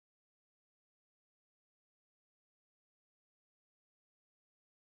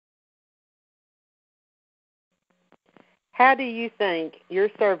How do you think your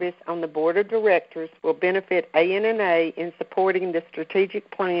service on the Board of Directors will benefit ANNA in supporting the strategic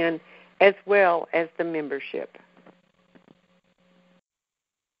plan as well as the membership?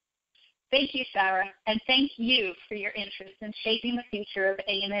 Thank you, Sarah, and thank you for your interest in shaping the future of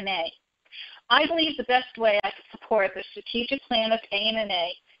ANNA. I believe the best way I can support the strategic plan of ANNA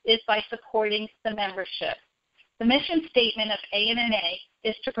is by supporting the membership. The mission statement of ANNA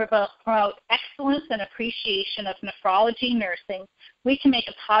is to promote excellence and appreciation of nephrology nursing. We can make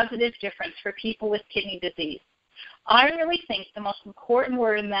a positive difference for people with kidney disease. I really think the most important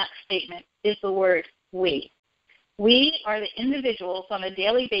word in that statement is the word we. We are the individuals on a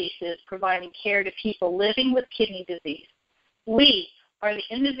daily basis providing care to people living with kidney disease. We are the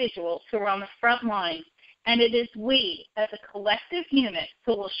individuals who are on the front line, and it is we as a collective unit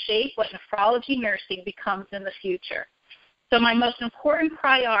who will shape what nephrology nursing becomes in the future. So my most important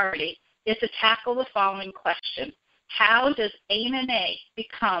priority is to tackle the following question: how does ANNA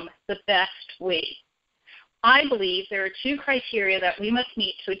become the best we? I believe there are two criteria that we must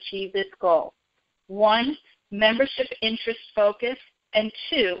meet to achieve this goal. One, membership interest focus, and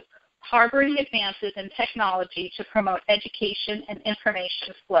two, harboring advances in technology to promote education and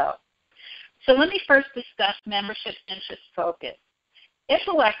information flow. So let me first discuss membership interest focus. If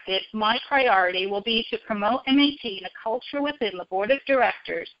elected, my priority will be to promote and maintain a culture within the Board of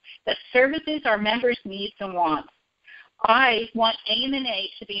Directors that services our members' needs and wants. I want ANNA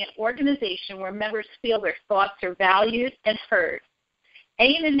to be an organization where members feel their thoughts are valued and heard.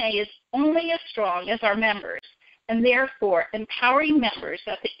 ANNA is only as strong as our members, and therefore empowering members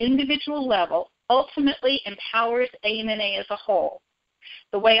at the individual level ultimately empowers ANNA as a whole.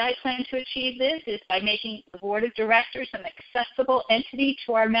 The way I plan to achieve this is by making the Board of Directors an accessible entity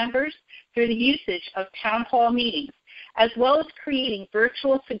to our members through the usage of town hall meetings, as well as creating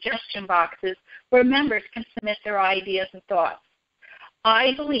virtual suggestion boxes where members can submit their ideas and thoughts.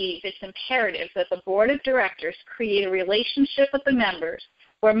 I believe it's imperative that the Board of Directors create a relationship with the members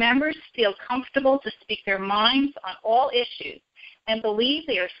where members feel comfortable to speak their minds on all issues and believe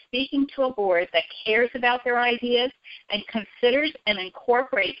they are speaking to a board that cares about their ideas and considers and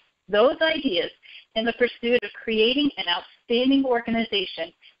incorporates those ideas in the pursuit of creating an outstanding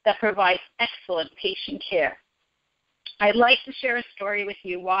organization that provides excellent patient care. I'd like to share a story with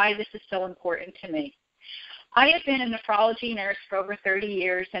you why this is so important to me. I have been a nephrology nurse for over 30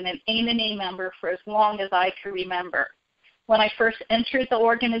 years and an ANNA member for as long as I can remember. When I first entered the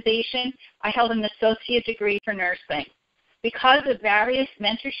organization, I held an associate degree for nursing. Because of various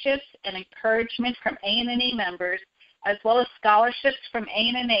mentorships and encouragement from ANNA members, as well as scholarships from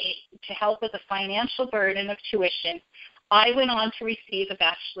ANNA to help with the financial burden of tuition, I went on to receive a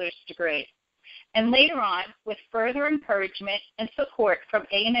bachelor's degree. And later on, with further encouragement and support from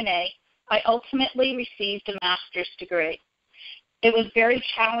ANNA, I ultimately received a master's degree. It was very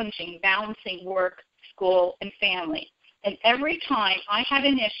challenging balancing work, school, and family. And every time I had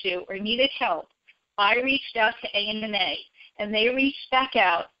an issue or needed help, I reached out to ANNA, and they reached back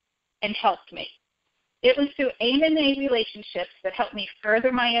out and helped me. It was through ANNA relationships that helped me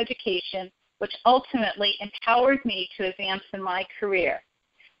further my education, which ultimately empowered me to advance in my career.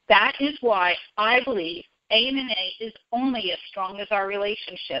 That is why I believe ANNA is only as strong as our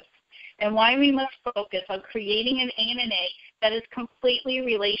relationships, and why we must focus on creating an ANNA that is completely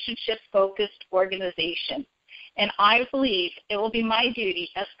relationship-focused organization. And I believe it will be my duty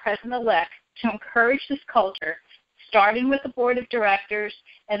as President-elect to encourage this culture, starting with the Board of Directors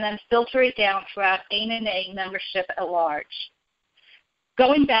and then filter it down throughout ANNA membership at large.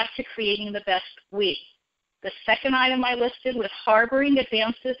 Going back to creating the best we. The second item I listed was harboring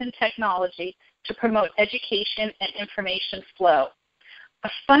advances in technology to promote education and information flow. A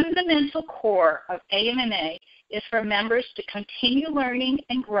fundamental core of ANNA is for members to continue learning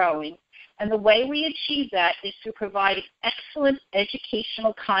and growing, and the way we achieve that is through providing excellent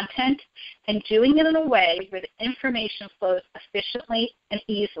educational content and doing it in a way where the information flows efficiently and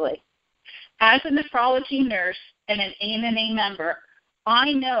easily. As a nephrology nurse and an ANNA member,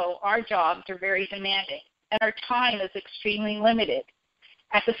 I know our jobs are very demanding and our time is extremely limited.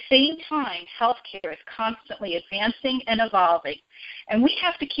 At the same time, healthcare is constantly advancing and evolving, and we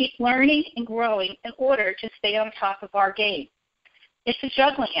have to keep learning and growing in order to stay on top of our game. It's a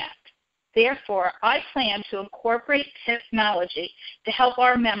juggling act. Therefore, I plan to incorporate technology to help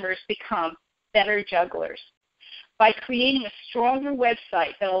our members become better jugglers. By creating a stronger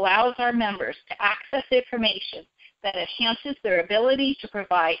website that allows our members to access information that enhances their ability to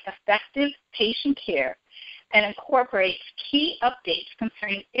provide effective patient care and incorporates key updates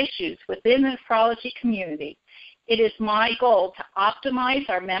concerning issues within the nephrology community, it is my goal to optimize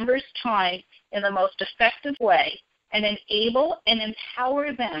our members' time in the most effective way and enable and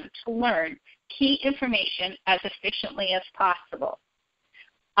empower them to learn key information as efficiently as possible.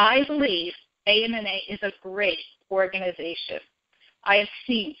 I believe ANNA is a great organization. I have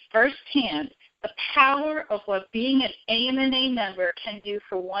seen firsthand the power of what being an ANNA member can do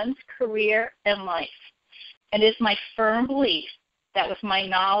for one's career and life. And it is my firm belief that with my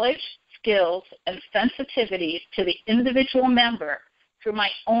knowledge, skills, and sensitivities to the individual member through my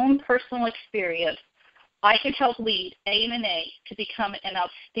own personal experience, I can help lead ANNA to become an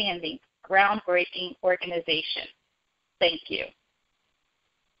outstanding, groundbreaking organization. Thank you.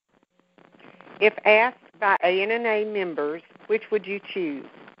 If asked by ANNA members, which would you choose,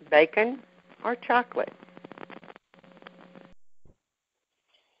 bacon or chocolate?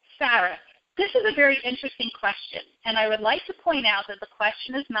 Sarah, this is a very interesting question, and I would like to point out that the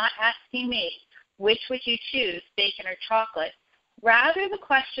question is not asking me, which would you choose, bacon or chocolate? Rather, the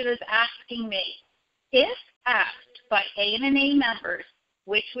question is asking me, if asked by ANNA members,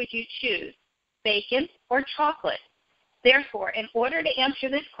 which would you choose, bacon or chocolate? Therefore, in order to answer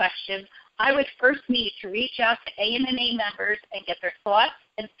this question, I would first need to reach out to ANNA members and get their thoughts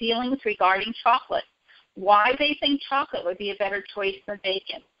and feelings regarding chocolate, why they think chocolate would be a better choice than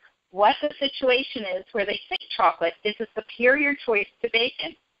bacon, what the situation is where they think chocolate is a superior choice to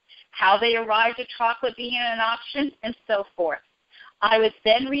bacon, how they arrived at chocolate being an option, and so forth. I would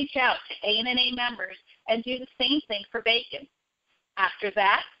then reach out to ANNA members and do the same thing for bacon. After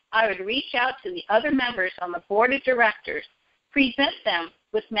that, I would reach out to the other members on the board of directors, present them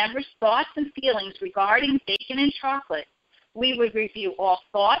with members' thoughts and feelings regarding bacon and chocolate. We would review all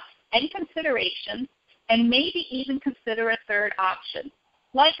thoughts and considerations and maybe even consider a third option,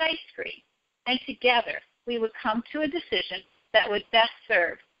 like ice cream. And together, we would come to a decision that would best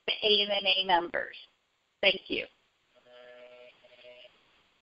serve the ANNA members. Thank you.